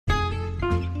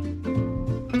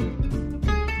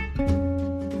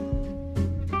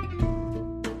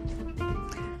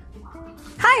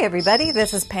Hi, everybody.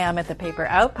 This is Pam at the Paper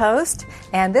Outpost,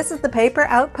 and this is the Paper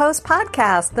Outpost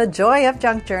podcast, The Joy of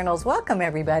Junk Journals. Welcome,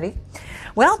 everybody.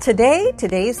 Well,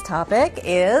 today's topic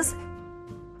is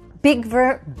big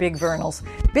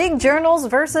journals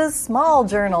versus small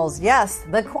journals. Yes,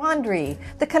 the quandary,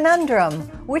 the conundrum.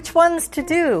 Which ones to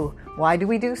do? Why do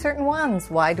we do certain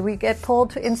ones? Why do we get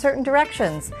pulled in certain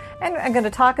directions? And I'm going to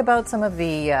talk about some of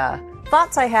the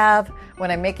thoughts I have when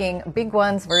I'm making big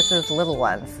ones versus little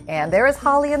ones. And there is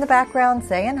Holly in the background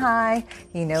saying hi.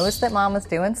 He knows that Mama's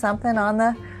doing something on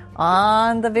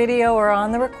the video or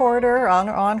on the recorder or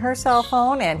on her cell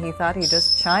phone, and he thought he'd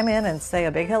just chime in and say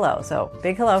a big hello. So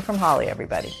big hello from Holly,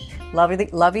 everybody.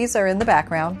 Lovies are in the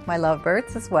background, my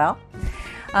lovebirds as well.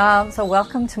 So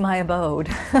welcome to my abode.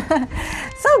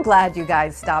 So glad you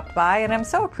guys stopped by, and I'm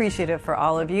so appreciative for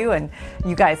all of you and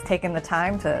you guys taking the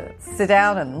time to sit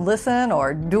down and listen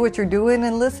or do what you're doing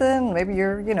and listen. Maybe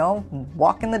you're,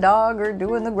 walking the dog or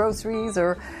doing the groceries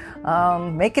or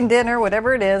making dinner,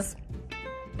 whatever it is.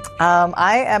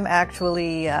 I am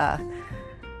actually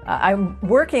I'm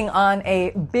working on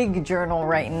a big journal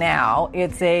right now.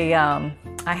 It's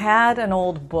I had an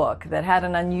old book that had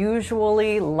an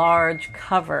unusually large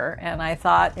cover, and I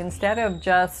thought instead of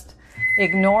just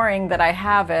ignoring that I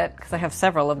have it, because I have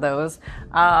several of those,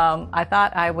 I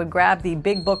thought I would grab the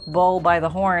big book bull by the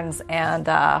horns and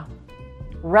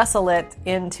wrestle it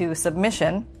into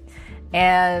submission.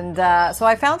 And so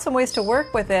I found some ways to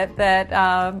work with it that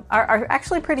are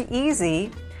actually pretty easy,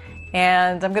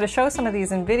 and I'm going to show some of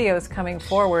these in videos coming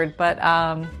forward, but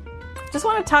just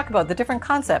want to talk about the different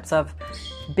concepts of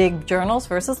big journals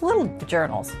versus little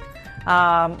journals.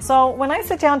 So when I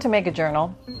sit down to make a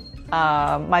journal,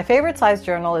 my favorite size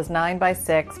journal is 9 by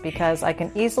 6 because I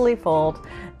can easily fold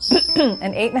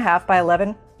an 8.5 by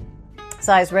 11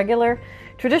 size regular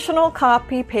traditional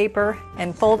copy paper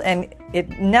and fold, and it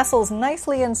nestles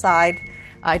nicely inside.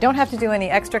 I don't have to do any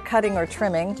extra cutting or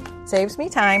trimming, saves me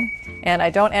time, and I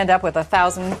don't end up with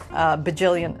 1,000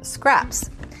 bajillion scraps.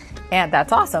 And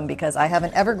that's awesome because I have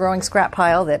an ever-growing scrap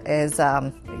pile that is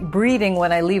breeding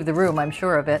when I leave the room, I'm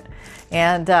sure of it.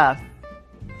 And I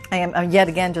am yet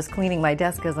again just cleaning my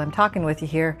desk as I'm talking with you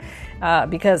here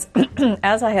because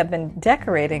as I have been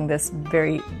decorating this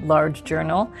very large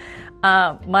journal,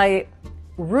 my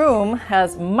room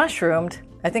has mushroomed.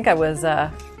 I think I was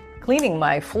cleaning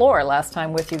my floor last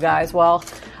time with you guys. Well,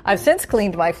 I've since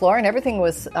cleaned my floor and everything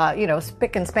was,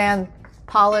 spick and span,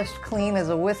 polished, clean as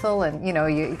a whistle, and,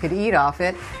 you could eat off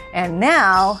it. And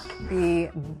now the,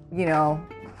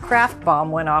 craft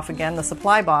bomb went off again, the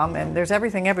supply bomb, and there's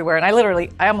everything everywhere. And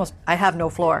I have no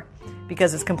floor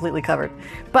because it's completely covered.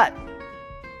 But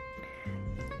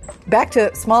back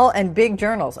to small and big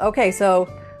journals. Okay, so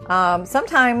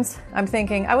sometimes I'm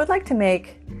thinking I would like to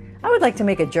make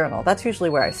a journal. That's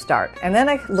usually where I start. And then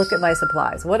I look at my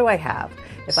supplies. What do I have?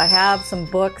 If I have some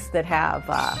books that have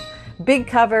big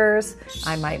covers,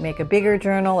 I might make a bigger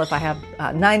journal. If I have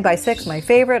 9 by 6, my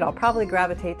favorite, I'll probably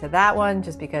gravitate to that one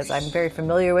just because I'm very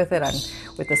familiar with it. I'm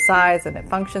with the size and it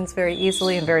functions very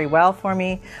easily and very well for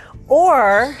me.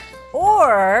 Or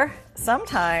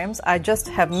sometimes I just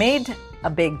have made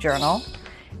a big journal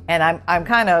and I'm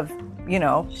kind of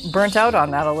burnt out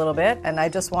on that a little bit, and I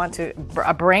just want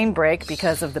a brain break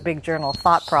because of the big journal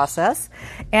thought process.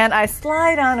 And I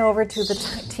slide on over to the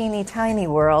teeny tiny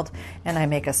world, and I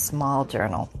make a small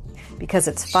journal because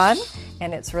it's fun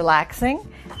and it's relaxing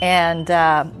and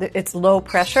it's low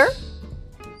pressure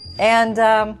and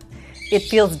it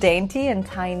feels dainty and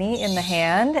tiny in the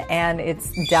hand and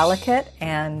it's delicate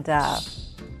and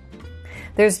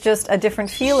there's just a different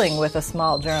feeling with a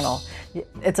small journal.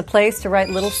 It's a place to write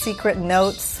little secret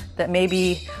notes that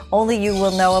maybe only you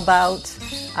will know about.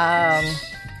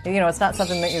 It's not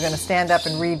something that you're going to stand up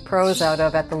and read prose out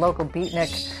of at the local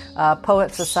Beatnik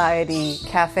Poet Society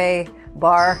cafe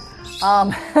bar.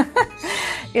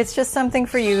 It's just something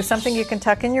for you, something you can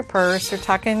tuck in your purse or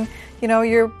tuck in,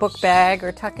 your book bag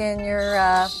or tuck in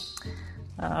your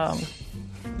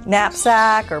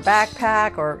knapsack or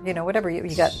backpack or, whatever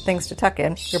you got things to tuck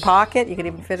in. Your pocket, you could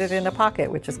even fit it in a pocket,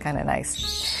 which is kind of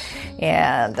nice.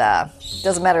 And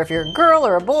doesn't matter if you're a girl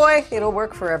or a boy, it'll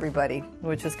work for everybody,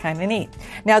 which is kind of neat.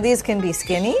 Now, these can be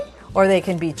skinny or they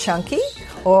can be chunky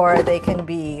or they can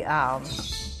be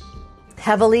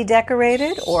heavily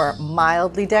decorated or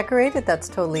mildly decorated. That's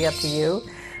totally up to you.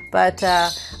 But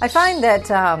I find that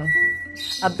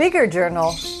a bigger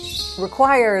journal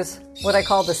requires what I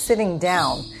call the sitting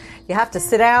down. You have to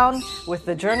sit down with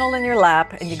the journal in your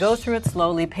lap and you go through it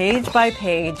slowly, page by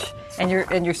page, and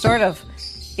you're sort of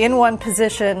in one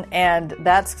position, and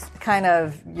that's kind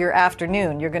of your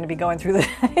afternoon. You're going to be going through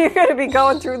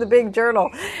the big journal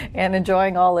and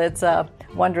enjoying all its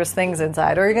wondrous things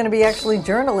inside, or you're going to be actually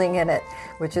journaling in it,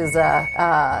 which is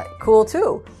cool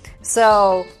too.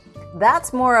 So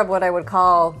that's more of what I would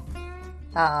call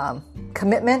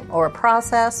commitment or a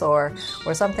process or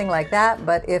something like that.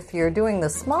 But if you're doing the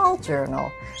small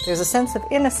journal, there's a sense of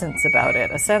innocence about it,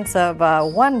 a sense of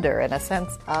wonder, and a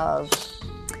sense of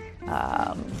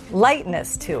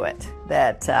lightness to it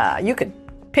that you could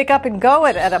pick up and go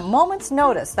at a moment's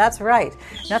notice. That's right.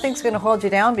 Nothing's going to hold you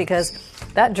down because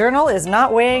that journal is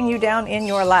not weighing you down in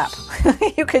your lap.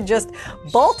 You could just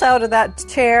bolt out of that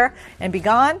chair and be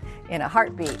gone in a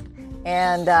heartbeat.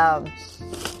 And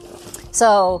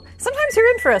so sometimes you're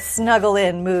in for a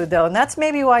snuggle-in mood, though, and that's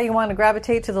maybe why you want to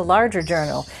gravitate to the larger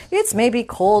journal. It's maybe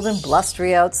cold and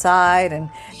blustery outside, and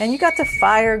you got the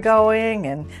fire going,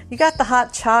 and you got the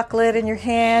hot chocolate in your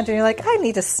hand, and you're like, I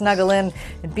need to snuggle in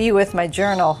and be with my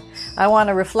journal. I want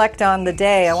to reflect on the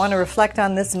day. I want to reflect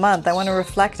on this month. I want to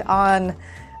reflect on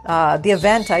the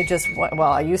event I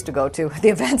used to go to, the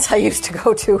events I used to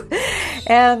go to.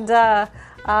 And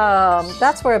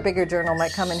that's where a bigger journal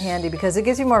might come in handy because it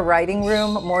gives you more writing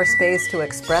room, more space to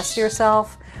express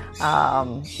yourself,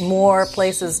 more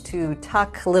places to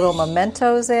tuck little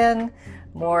mementos in,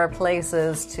 more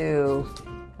places to,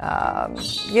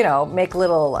 make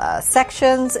little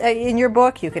sections in your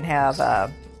book. You can have,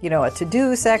 a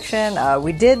to-do section, a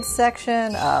we did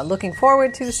section, looking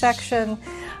forward to section.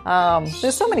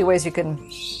 There's so many ways you can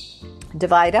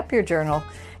divide up your journal.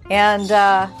 And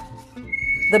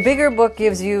the bigger book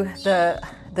gives you the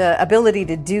ability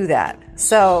to do that.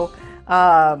 So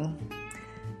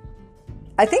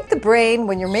I think the brain,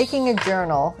 when you're making a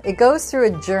journal, it goes through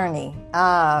a journey.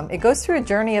 It goes through a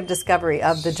journey of discovery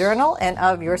of the journal and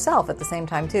of yourself at the same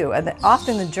time, too. And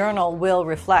often the journal will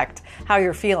reflect how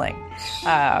you're feeling.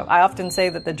 I often say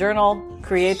that the journal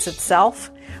creates itself.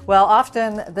 Well,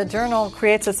 often the journal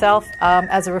creates itself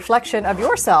as a reflection of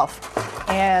yourself.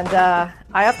 And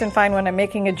I often find when I'm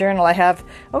making a journal, I have,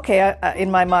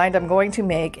 in my mind, I'm going to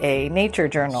make a nature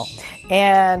journal.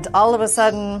 And all of a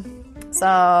sudden,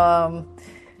 some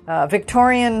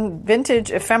Victorian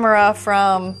vintage ephemera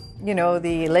from,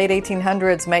 the late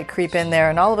 1800s might creep in there.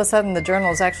 And all of a sudden, the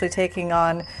journal is actually taking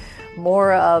on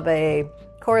more of a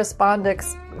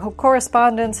correspondence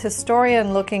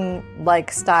historian-looking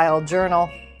like style journal,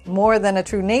 more than a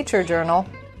true nature journal.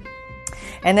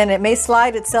 And then it may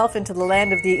slide itself into the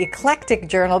land of the eclectic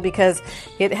journal because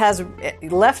it has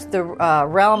left the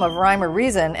realm of rhyme or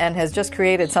reason and has just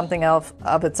created something of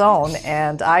its own.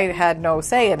 And I had no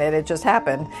say in it. It just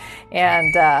happened.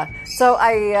 And so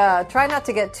I try not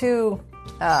to get too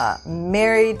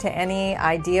married to any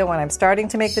idea when I'm starting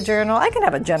to make the journal. I can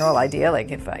have a general idea, like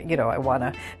if I want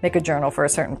to make a journal for a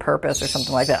certain purpose or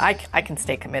something like that. I can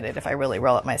stay committed if I really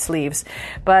roll up my sleeves.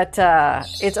 But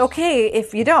it's okay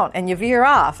if you don't and you veer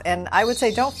off. And I would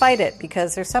say don't fight it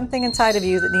because there's something inside of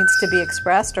you that needs to be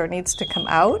expressed or needs to come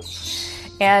out.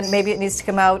 And maybe it needs to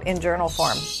come out in journal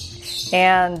form.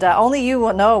 And only you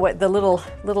will know what the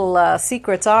little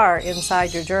secrets are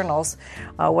inside your journals,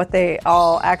 what they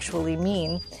all actually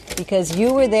mean, because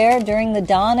you were there during the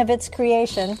dawn of its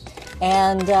creation,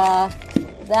 and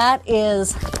that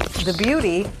is the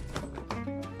beauty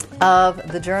of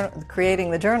the journal,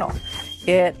 creating the journal.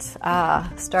 It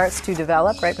starts to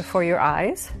develop right before your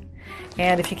eyes,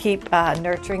 and if you keep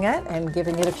nurturing it and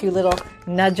giving it a few little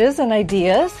nudges and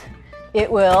ideas,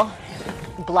 it will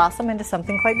blossom into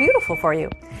something quite beautiful for you.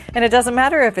 And it doesn't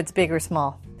matter if it's big or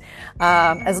small.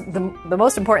 As the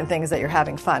most important thing is that you're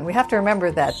having fun. We have to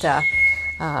remember that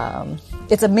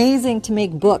it's amazing to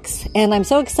make books. And I'm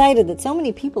so excited that so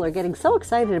many people are getting so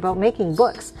excited about making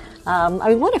books.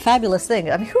 What a fabulous thing.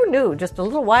 Who knew just a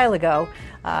little while ago,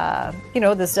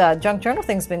 this junk journal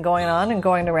thing's been going on and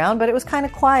going around, but it was kind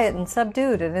of quiet and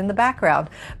subdued and in the background.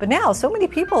 But now so many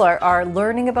people are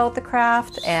learning about the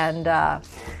craft and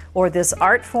or this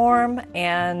art form,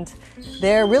 and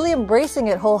they're really embracing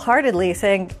it wholeheartedly,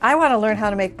 saying, I want to learn how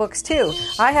to make books too.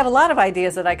 I have a lot of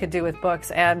ideas that I could do with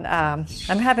books, and I'm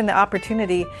having the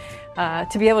opportunity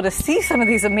to be able to see some of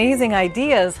these amazing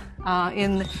ideas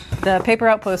in the Paper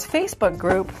Outpost Facebook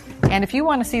group. And if you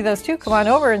want to see those too, come on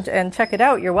over and check it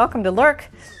out. You're welcome to lurk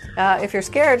if you're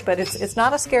scared, but it's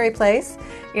not a scary place.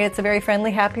 It's a very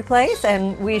friendly, happy place,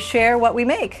 and we share what we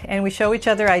make, and we show each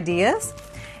other ideas.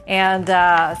 And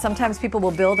sometimes people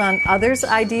will build on others'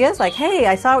 ideas, like, hey,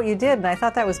 I saw what you did, and I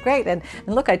thought that was great, and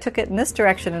look, I took it in this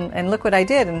direction, and look what I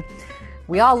did. And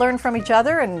we all learn from each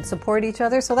other and support each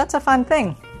other, so that's a fun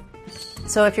thing.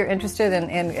 So if you're interested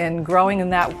in growing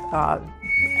in that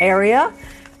area,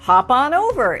 hop on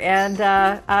over, and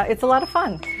it's a lot of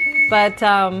fun. But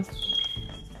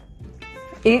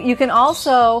you can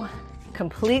also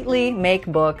completely make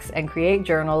books and create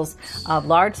journals of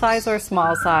large size or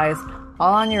small size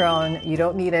all on your own. You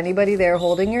don't need anybody there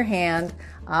holding your hand.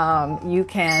 You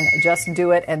can just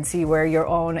do it and see where your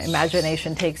own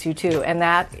imagination takes you to. And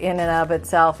that in and of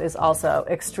itself is also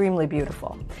extremely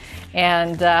beautiful.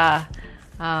 And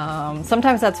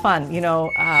sometimes that's fun,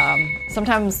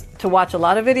 sometimes to watch a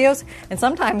lot of videos and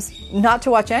sometimes not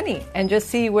to watch any and just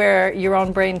see where your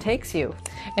own brain takes you.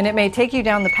 And it may take you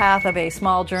down the path of a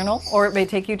small journal, or it may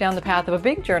take you down the path of a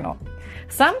big journal.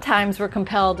 Sometimes we're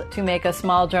compelled to make a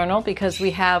small journal because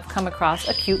we have come across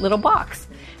a cute little box.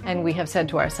 And we have said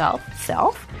to ourselves,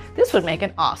 this would make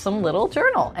an awesome little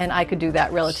journal. And I could do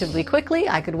that relatively quickly.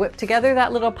 I could whip together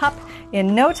that little pup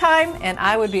in no time, and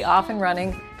I would be off and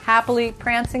running, happily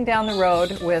prancing down the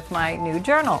road with my new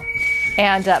journal.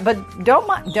 And but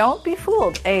don't be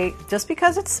fooled. Just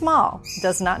because it's small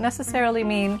does not necessarily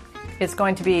mean it's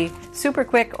going to be super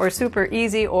quick or super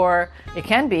easy, or it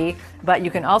can be, but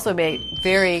you can also make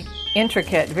very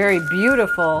intricate, very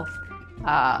beautiful,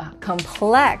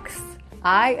 complex,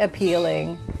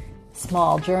 eye-appealing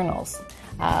small journals.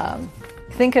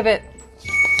 Think of it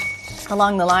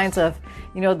along the lines of,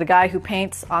 the guy who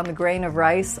paints on the grain of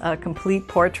rice a complete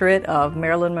portrait of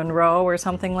Marilyn Monroe or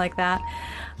something like that.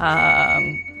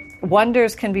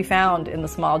 Wonders can be found in the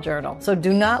small journal. So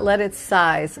do not let its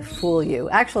size fool you.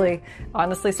 Actually,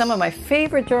 honestly, some of my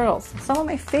favorite journals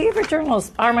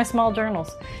are my small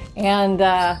journals. And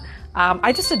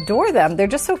I just adore them. They're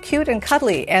just so cute and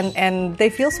cuddly, and they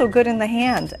feel so good in the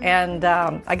hand. And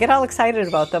I get all excited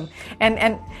about them.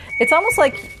 And it's almost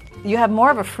like you have more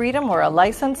of a freedom or a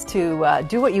license to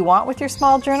do what you want with your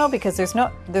small journal, because there's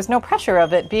no pressure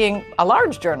of it being a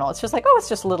large journal. It's just like, it's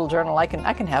just a little journal. I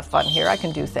can have fun here. I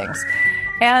can do things.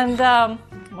 And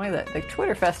the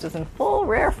Twitter Fest is in full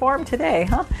rare form today,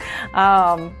 huh?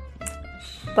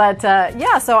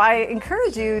 So I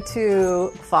encourage you to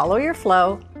follow your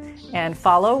flow and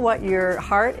follow what your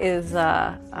heart is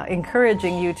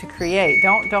encouraging you to create.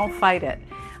 Don't fight it.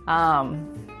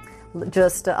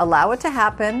 Just allow it to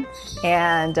happen,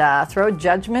 and throw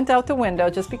judgment out the window.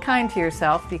 Just be kind to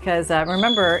yourself, because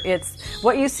remember, it's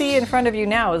what you see in front of you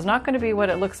now is not going to be what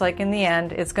it looks like in the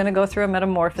end. It's going to go through a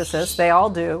metamorphosis. They all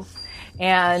do.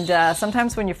 And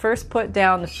sometimes when you first put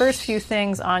down the first few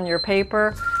things on your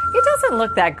paper, it doesn't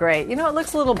look that great. It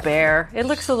looks a little bare. It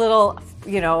looks a little,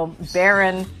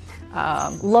 barren,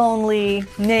 lonely,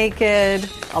 naked,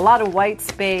 a lot of white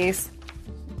space.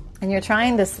 And you're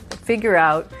trying to figure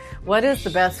out what is the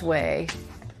best way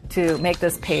to make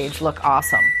this page look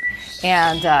awesome.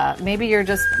 And maybe you're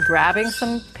just grabbing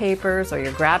some papers, or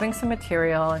you're grabbing some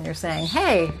material, and you're saying,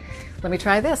 hey, let me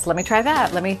try this, let me try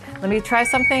that, let me try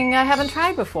something I haven't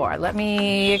tried before. Let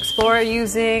me explore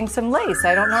using some lace.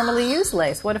 I don't normally use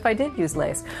lace. What if I did use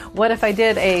lace? What if I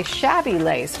did a shabby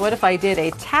lace? What if I did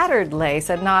a tattered lace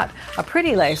and not a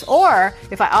pretty lace? Or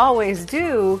if I always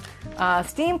do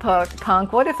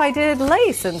steampunk, what if I did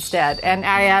lace instead, and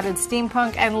I added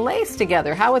steampunk and lace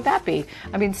together? How would that be?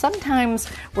 I mean, sometimes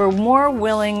we're more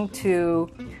willing to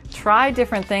try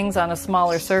different things on a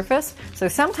smaller surface. So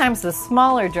sometimes the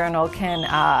smaller journal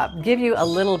can give you a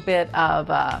little bit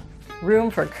of room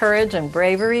for courage and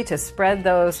bravery to spread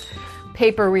those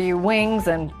papery wings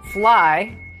and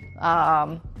fly.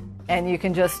 And you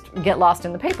can just get lost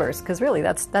in the papers, because really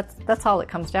that's all it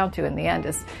comes down to in the end,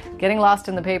 is getting lost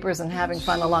in the papers and having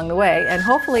fun along the way. And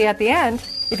hopefully at the end,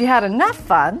 if you had enough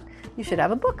fun, you should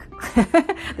have a book.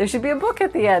 There should be a book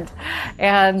at the end.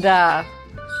 And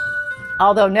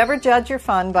although never judge your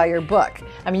fun by your book.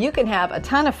 I mean, you can have a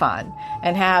ton of fun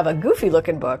and have a goofy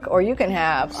looking book, or you can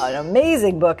have an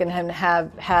amazing book and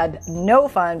have had no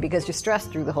fun because you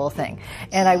stressed through the whole thing.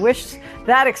 And I wish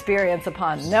that experience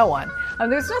upon no one.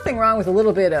 There's nothing wrong with a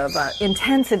little bit of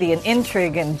intensity and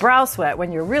intrigue and brow sweat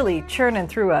when you're really churning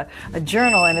through a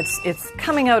journal and it's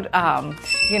coming out,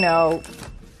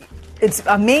 it's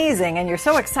amazing, and you're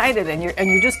so excited, and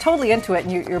you're just totally into it,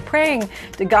 and you're praying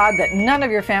to God that none of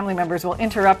your family members will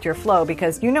interrupt your flow,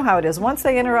 because you know how it is. Once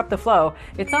they interrupt the flow,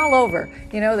 it's all over.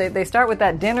 They start with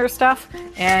that dinner stuff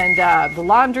and the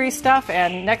laundry stuff,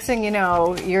 and next thing you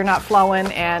know, you're not flowing,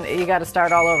 and you got to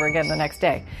start all over again the next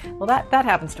day. Well, that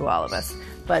happens to all of us.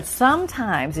 But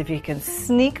sometimes, if you can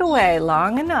sneak away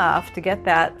long enough to get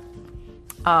that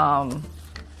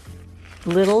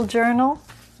little journal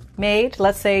made.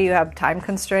 Let's say you have time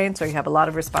constraints, or you have a lot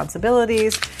of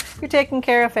responsibilities. You're taking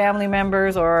care of family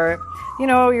members, or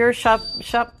you're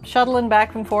shuttling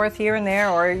back and forth here and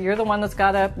there, or you're the one that's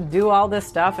got to do all this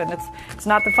stuff, and it's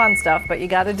not the fun stuff, but you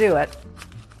got to do it.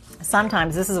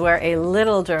 sometimes this is where a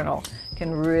little journal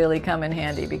can really come in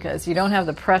handy, because you don't have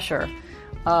the pressure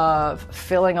of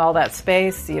filling all that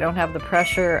space. You don't have the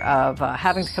pressure of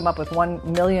having to come up with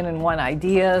 1,000,001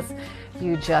 ideas.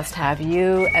 You just have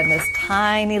you and this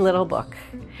tiny little book.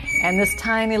 And this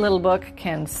tiny little book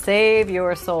can save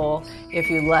your soul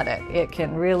if you let it. It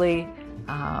can really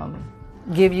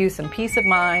give you some peace of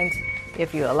mind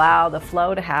if you allow the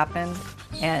flow to happen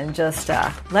and just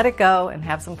let it go and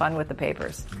have some fun with the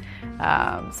papers.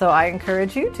 So I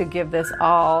encourage you to give this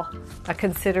all a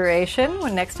consideration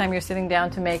when next time you're sitting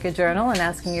down to make a journal and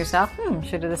asking yourself,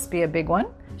 should this be a big one?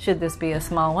 Should this be a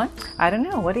small one? I don't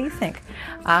know. What do you think?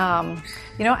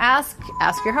 Ask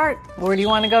your heart. Where do you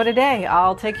want to go today?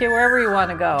 I'll take you wherever you want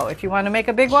to go. If you want to make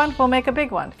a big one, we'll make a big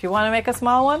one. If you want to make a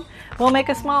small one, we'll make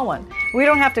a small one. We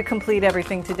don't have to complete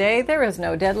everything today. There is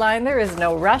no deadline. There is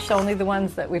no rush, only the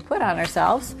ones that we put on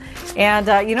ourselves. And,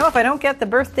 if I don't get the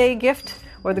birthday gift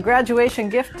or the graduation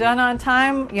gift done on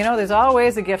time, there's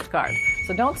always a gift card.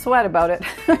 So don't sweat about it.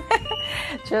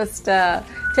 Just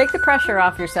take the pressure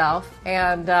off yourself.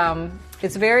 And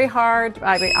it's very hard.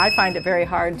 I find it very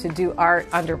hard to do art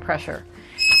under pressure.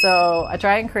 So I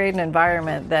try and create an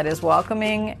environment that is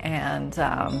welcoming and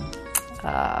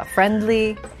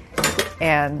friendly.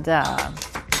 And,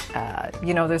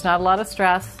 there's not a lot of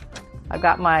stress. I've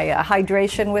got my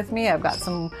hydration with me. I've got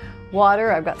some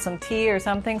water. I've got some tea or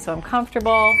something, so I'm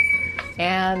comfortable.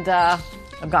 And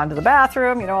I've gone to the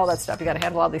bathroom, all that stuff. You got to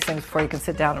handle all these things before you can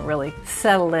sit down and really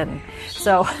settle in.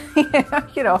 So,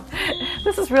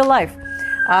 this is real life.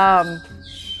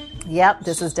 Yep,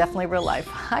 this is definitely real life.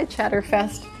 Hi,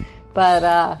 Chatterfest.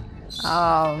 But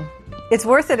it's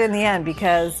worth it in the end,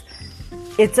 because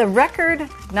it's a record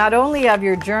not only of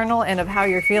your journal and of how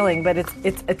you're feeling, but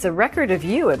it's a record of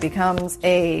you. It becomes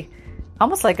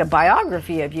almost like a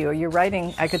biography of you. You're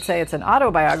writing, I could say it's an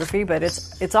autobiography, but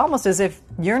it's almost as if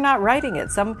you're not writing it.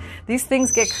 These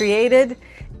things get created,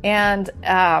 and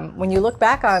when you look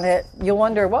back on it, you'll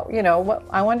wonder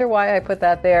I wonder why I put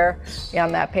that there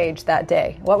on that page that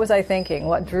day. What was I thinking?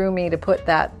 What drew me to put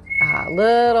that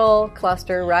little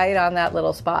cluster right on that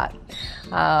little spot?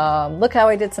 Look how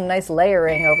I did some nice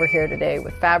layering over here today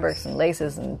with fabrics and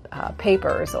laces and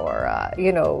papers, or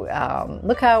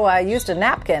look how I used a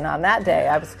napkin on that day.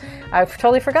 I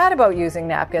totally forgot about using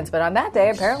napkins, but on that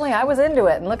day apparently I was into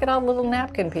it, and look at all the little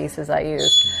napkin pieces I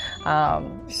used.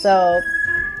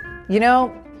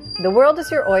 The world is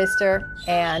your oyster,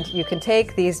 and you can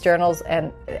take these journals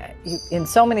and in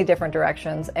so many different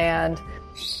directions. And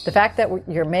the fact that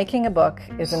you're making a book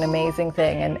is an amazing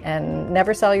thing, and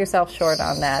never sell yourself short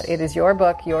on that. It is your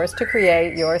book, yours to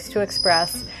create, yours to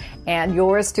express, and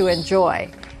yours to enjoy.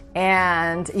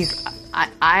 And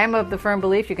I am of the firm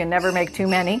belief you can never make too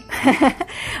many.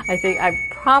 I think I'm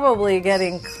probably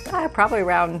getting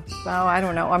around, I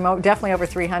don't know, I'm definitely over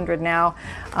 300 now.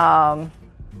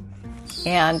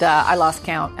 And I lost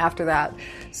count after that.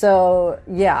 So,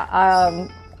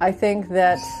 I think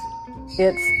that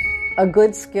it's a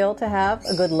good skill to have,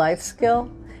 a good life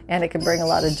skill, and it can bring a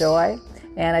lot of joy.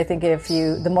 And I think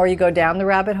the more you go down the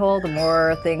rabbit hole, the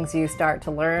more things you start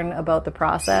to learn about the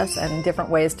process and different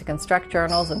ways to construct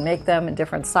journals and make them in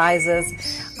different sizes,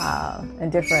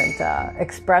 and different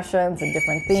expressions and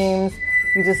different themes.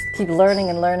 You just keep learning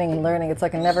and learning and learning. It's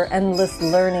like a never-endless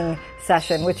learning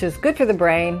session, which is good for the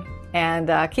brain and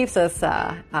keeps us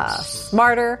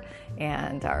smarter,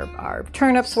 and our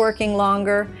turnips working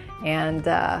longer. And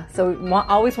so we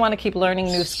always want to keep learning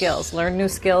new skills. Learn new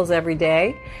skills every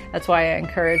day. That's why I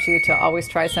encourage you to always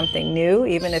try something new,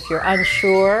 even if you're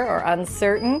unsure or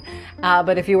uncertain.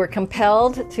 But if you were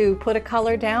compelled to put a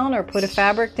color down or put a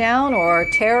fabric down or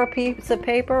tear a piece of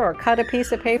paper or cut a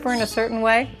piece of paper in a certain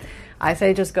way, I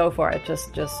say just go for it.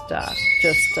 Just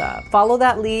follow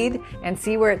that lead and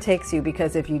see where it takes you,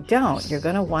 because if you don't, you're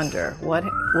going to wonder what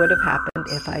would have happened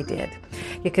if I did.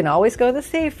 You can always go the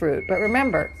safe route, but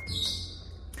remember,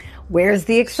 where's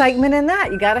the excitement in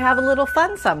that? You got to have a little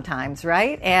fun sometimes,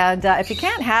 right? And if you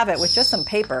can't have it with just some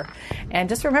paper, and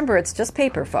just remember, it's just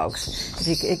paper, folks.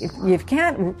 If you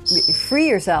can't free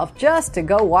yourself just to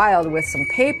go wild with some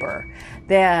paper,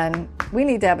 then we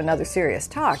need to have another serious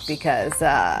talk, because,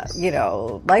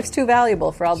 life's too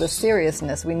valuable for all this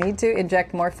seriousness. We need to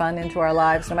inject more fun into our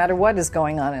lives, no matter what is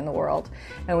going on in the world.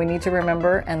 And we need to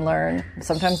remember and learn,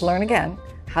 sometimes learn again,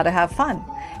 how to have fun.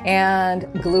 And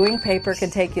gluing paper can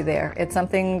take you there. It's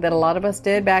something that a lot of us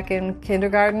did back in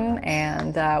kindergarten,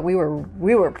 and we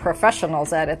were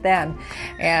professionals at it then.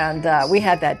 And we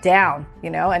had that down,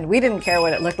 and we didn't care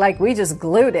what it looked like. We just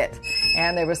glued it.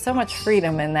 And there was so much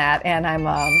freedom in that. And I'm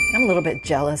a little bit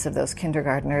jealous of those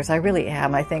kindergartners. I really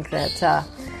am. I think that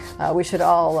we should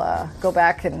all go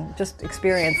back and just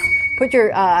experience. Put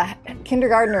your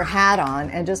kindergartner hat on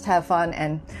and just have fun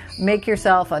and make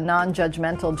yourself a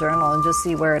non-judgmental journal and just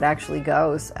see where it actually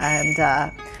goes,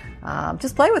 and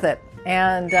just play with it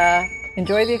and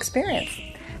enjoy the experience.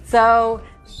 So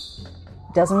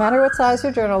doesn't matter what size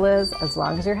your journal is, as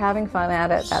long as you're having fun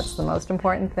at it. That's the most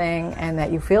important thing, and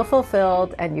that you feel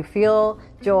fulfilled and you feel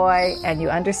joy and you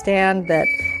understand that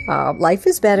life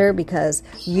is better because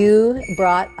you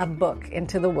brought a book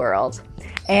into the world.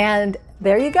 And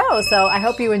there you go. So I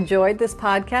hope you enjoyed this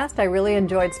podcast. I really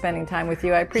enjoyed spending time with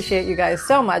you. I appreciate you guys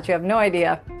so much. You have no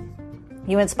idea.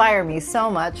 You inspire me so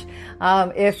much.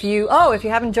 If you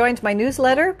haven't joined my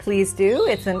newsletter, please do.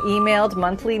 It's an emailed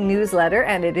monthly newsletter,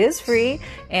 and it is free.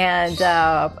 And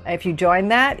if you join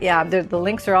that, the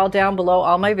links are all down below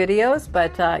all my videos,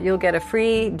 but you'll get a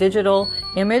free digital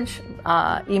image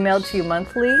emailed to you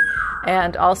monthly.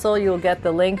 And also you'll get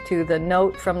the link to the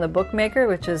note from the bookmaker,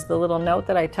 which is the little note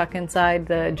that I tuck inside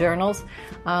the journals,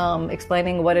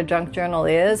 explaining what a junk journal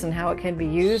is and how it can be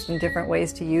used and different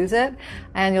ways to use it.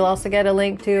 And you'll also get a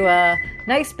link to a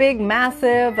nice big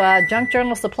massive junk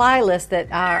journal supply list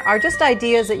that are just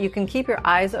ideas that you can keep your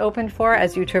eyes open for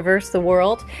as you traverse the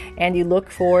world and you look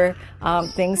for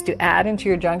things to add into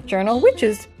your junk journal, which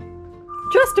is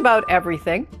just about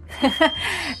everything.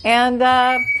 And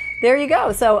there you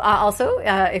go. So also,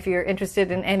 if you're interested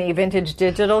in any vintage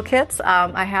digital kits,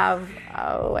 I have,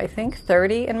 I think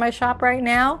 30 in my shop right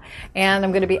now, and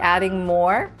I'm going to be adding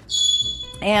more.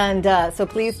 And so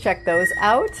please check those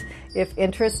out if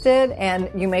interested. And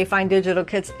you may find digital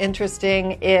kits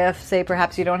interesting if, say,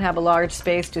 perhaps you don't have a large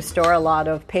space to store a lot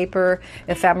of paper,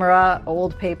 ephemera,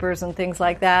 old papers and things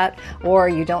like that, or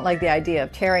you don't like the idea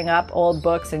of tearing up old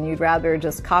books and you'd rather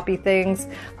just copy things.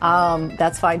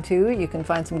 That's fine too. You can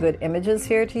find some good images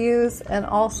here to use. And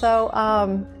also,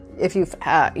 if you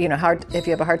have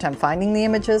a hard time finding the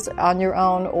images on your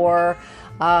own, or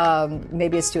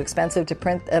maybe it's too expensive to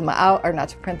print them out, or not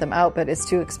to print them out, but it's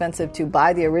too expensive to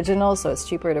buy the originals, so it's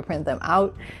cheaper to print them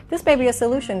out. This may be a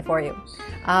solution for you.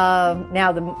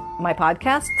 Now, my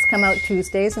podcasts come out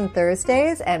Tuesdays and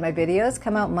Thursdays, and my videos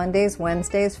come out Mondays,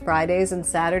 Wednesdays, Fridays, and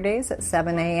Saturdays at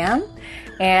 7 a.m.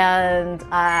 And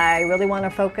I really want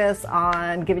to focus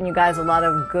on giving you guys a lot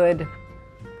of good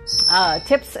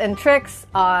tips and tricks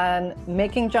on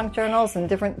making junk journals and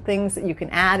different things that you can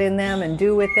add in them and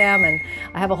do with them. And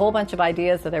I have a whole bunch of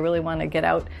ideas that I really want to get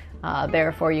out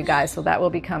there for you guys. So that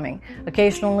will be coming.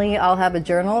 Occasionally I'll have a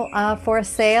journal for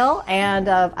sale. And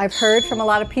I've heard from a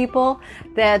lot of people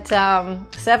that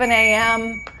 7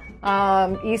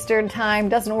 a.m. Eastern time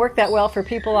doesn't work that well for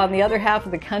people on the other half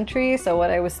of the country. So what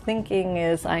I was thinking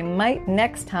is I might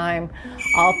next time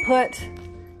I'll put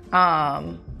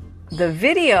the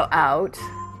video out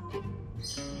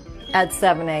at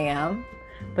 7 a.m.,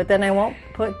 but then I won't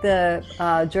put the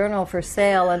journal for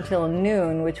sale until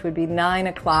noon, which would be 9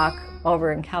 o'clock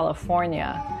over in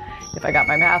California, if I got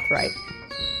my math right.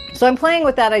 So I'm playing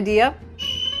with that idea,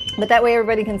 but that way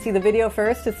everybody can see the video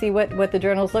first to see what the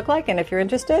journals look like, and if you're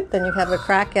interested, then you have a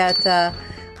crack at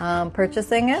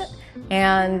purchasing it.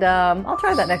 And I'll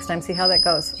try that next time, see how that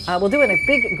goes. We'll do a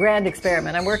big, grand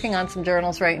experiment. I'm working on some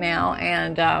journals right now,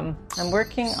 and I'm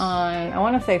working on, I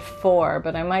want to say 4,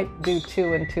 but I might do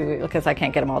 2 and 2, because I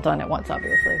can't get them all done at once,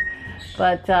 obviously.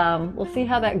 But we'll see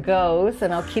how that goes,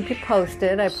 and I'll keep you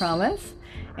posted, I promise.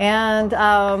 And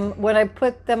when I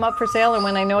put them up for sale, and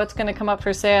when I know it's going to come up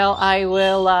for sale, I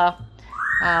will,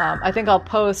 I think I'll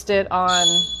post it on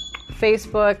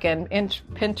Facebook and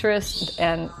Pinterest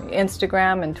and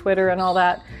Instagram and Twitter and all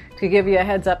that to give you a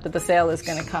heads up that the sale is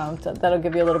going to come. So that'll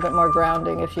give you a little bit more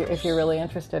grounding if you're really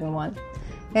interested in one.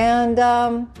 And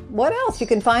what else? You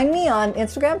can find me on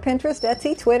Instagram, Pinterest,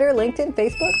 Etsy, Twitter, LinkedIn,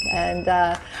 Facebook.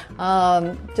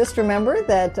 And just remember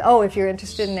that, if you're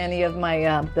interested in any of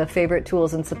my the favorite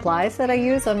tools and supplies that I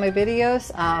use on my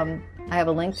videos, I have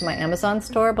a link to my Amazon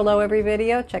store below every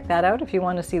video. Check that out if you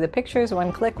want to see the pictures.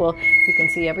 One click, you can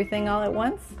see everything all at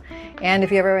once. And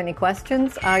if you ever have any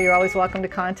questions, you're always welcome to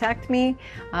contact me.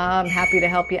 I'm happy to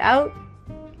help you out.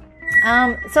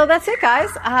 So that's it, guys.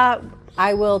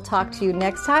 I will talk to you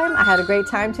next time. I had a great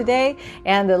time today,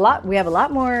 and we have a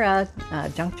lot more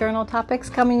junk journal topics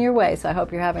coming your way. So I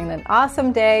hope you're having an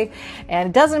awesome day. And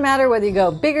it doesn't matter whether you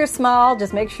go big or small,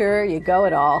 just make sure you go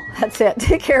at all. That's it.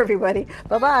 Take care, everybody.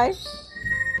 Bye-bye.